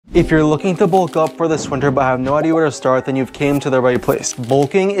If you're looking to bulk up for this winter but have no idea where to start, then you've came to the right place.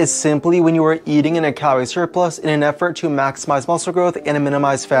 Bulking is simply when you are eating in a calorie surplus in an effort to maximize muscle growth and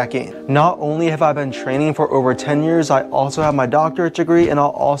minimize fat gain. Not only have I been training for over 10 years, I also have my doctorate degree, and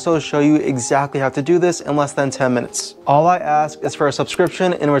I'll also show you exactly how to do this in less than 10 minutes. All I ask is for a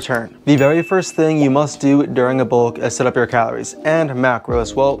subscription in return. The very first thing you must do during a bulk is set up your calories and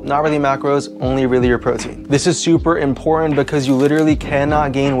macros. Well, not really macros, only really your protein. This is super important because you literally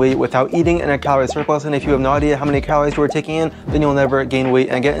cannot gain weight without eating in a calorie surplus, and if you have no idea how many calories you are taking in, then you'll never gain weight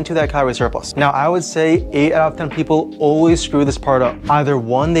and get into that calorie surplus. Now, I would say 8 out of 10 people always screw this part up. Either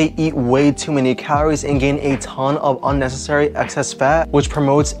one, they eat way too many calories and gain a ton of unnecessary excess fat, which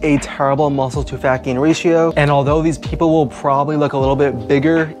promotes a terrible muscle to fat gain ratio. And although these people will probably look a little bit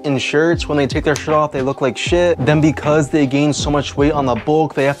bigger in shirts, when they take their shirt off, they look like shit. Then because they gain so much weight on the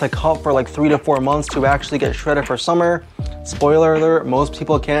bulk, they have to cut for like 3 to 4 months to actually get shredded for summer. Spoiler alert, most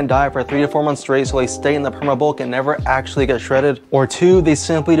people can't diet for 3 to 4 months straight, so they stay in the perma bulk and never actually get shredded. Or 2, they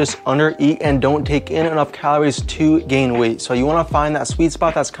simply just undereat and don't take in enough calories to gain weight. So you want to find that sweet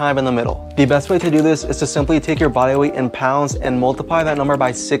spot that's kind of in the middle. The best way to do this is to simply take your body weight in pounds and multiply that number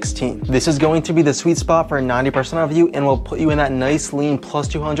by 16. This is going to be the sweet spot for 90% of you and will put you in that nice lean plus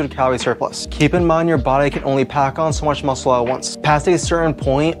 200 calorie surplus. Keep in mind your body can only pack on so much muscle at once. Past a certain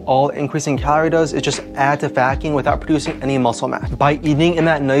point, all increasing calorie does is just add to fat gain without producing any muscle mass. By eating in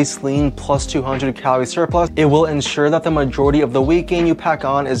that nice lean plus 200 calorie surplus, it will ensure that the majority of the weight gain you pack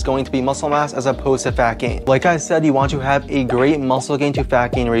on is going to be muscle mass as opposed to fat gain. Like I said, you want to have a great muscle gain to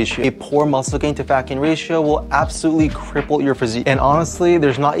fat gain ratio. A poor muscle gain to fat gain ratio will absolutely cripple your physique. And honestly,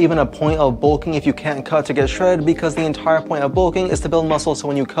 there's not even a point of bulking if you can't cut to get shredded, because the entire point of bulking is to build muscle so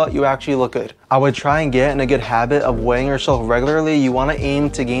when you cut, you actually look good. I would try and get in a good habit of weighing yourself regularly. You want to aim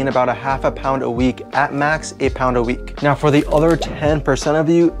to gain about a half a pound a week, at max a pound a week. Now for the other 10% of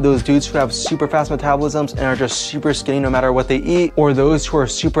you, those dudes who have super fast metabolisms and are just super skinny no matter what they eat, or those who are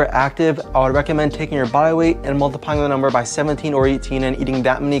super active, I would recommend taking your body weight and multiplying the number by 17 or 18 and eating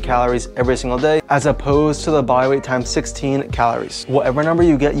that many calories every single day, as opposed to the body weight times 16 calories. Whatever number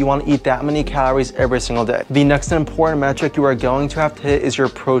you get, you want to eat that many calories every single day. The next important metric you are going to have to hit is your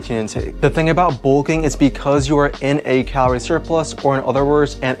protein intake. The thing about bulking is because you are in a calorie surplus, or in other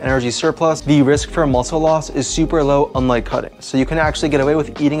words, an energy surplus, the risk for muscle loss is super low, unlike cutting. So you can actually get away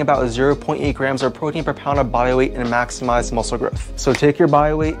with eating about 0.8 grams of protein per pound of body weight and maximize muscle growth. So take your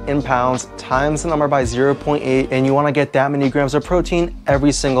body weight in pounds, times the number by 0.8, and you want to get that many grams of protein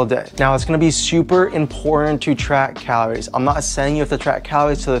every single day. Now it's going to be super important to track calories. I'm not saying you have to track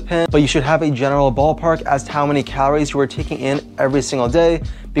calories to the pin, but you should have a general ballpark as to how many calories you are taking in every single day,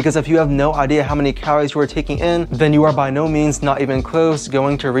 because if you have no idea how many calories you are taking in, then you are by no means, not even close,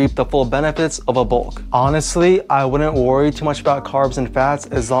 going to reap the full benefits of a bulk. Honestly, I wouldn't worry too much about carbs and fats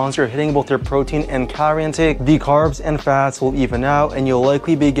as long as you're hitting both your protein and calorie intake. The carbs and fats will even out and you'll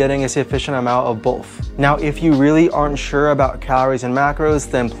likely be getting a sufficient amount of both. Now, if you really aren't sure about calories and macros,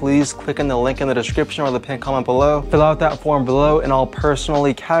 then please click on the link in the description or the pinned comment below. Fill out that form below and I'll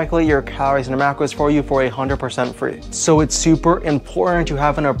personally calculate your calories and macros for you for 100% free. So it's super important to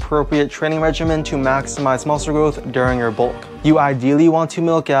have an appropriate training regimen to maximize muscle growth during your bulk. You ideally want to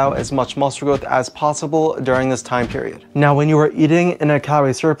milk out as much muscle growth as possible during this time period. Now, when you are eating in a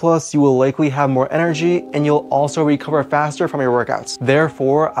calorie surplus, you will likely have more energy and you'll also recover faster from your workouts.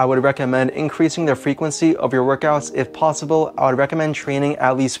 Therefore, I would recommend increasing the frequency of your workouts. If possible, I would recommend training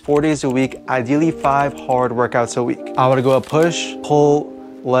at least 4 days a week, ideally 5 hard workouts a week. I would go a push, pull,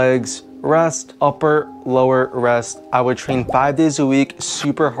 legs, rest, upper, lower, rest. I would train 5 days a week,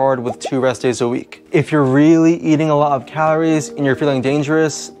 super hard with 2 rest days a week. If you're really eating a lot of calories and you're feeling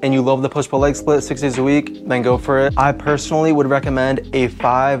dangerous and you love the push-pull leg split 6 days a week, then go for it. I personally would recommend a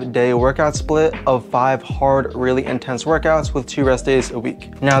 5-day workout split of 5 hard, really intense workouts with 2 rest days a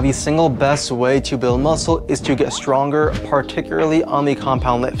week. Now, the single best way to build muscle is to get stronger, particularly on the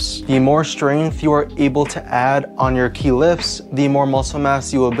compound lifts. The more strength you are able to add on your key lifts, the more muscle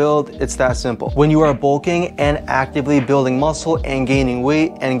mass you will build. It's that simple. When you are bulking and actively building muscle and gaining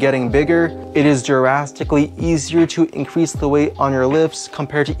weight and getting bigger, it is drastically easier to increase the weight on your lifts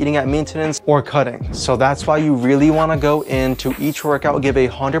compared to eating at maintenance or cutting. So that's why you really want to go into each workout, give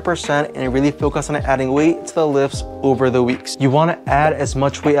 100% and really focus on adding weight to the lifts over the weeks. You want to add as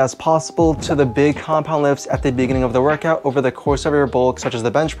much weight as possible to the big compound lifts at the beginning of the workout over the course of your bulk, such as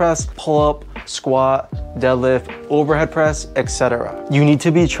the bench press, pull-up, squat, deadlift, overhead press, etc. You need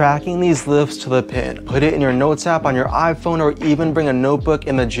to be tracking these lifts to the pin. Put it in your notes app on your iPhone, or even bring a notebook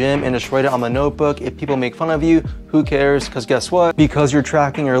in the gym and just write it on the notebook. If people make fun of you, Who cares? Because guess what? Because you're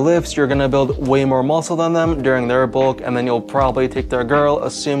tracking your lifts, you're gonna build way more muscle than them during their bulk, and then you'll probably take their girl,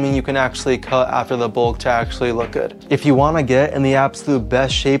 assuming you can actually cut after the bulk to actually look good. If you wanna get in the absolute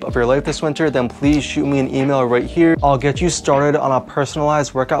best shape of your life this winter, then please shoot me an email right here. I'll get you started on a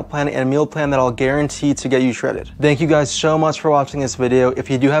personalized workout plan and meal plan that I'll guarantee to get you shredded. Thank you guys so much for watching this video. If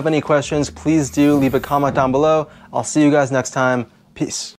you do have any questions, please do leave a comment down below. I'll see you guys next time. Peace.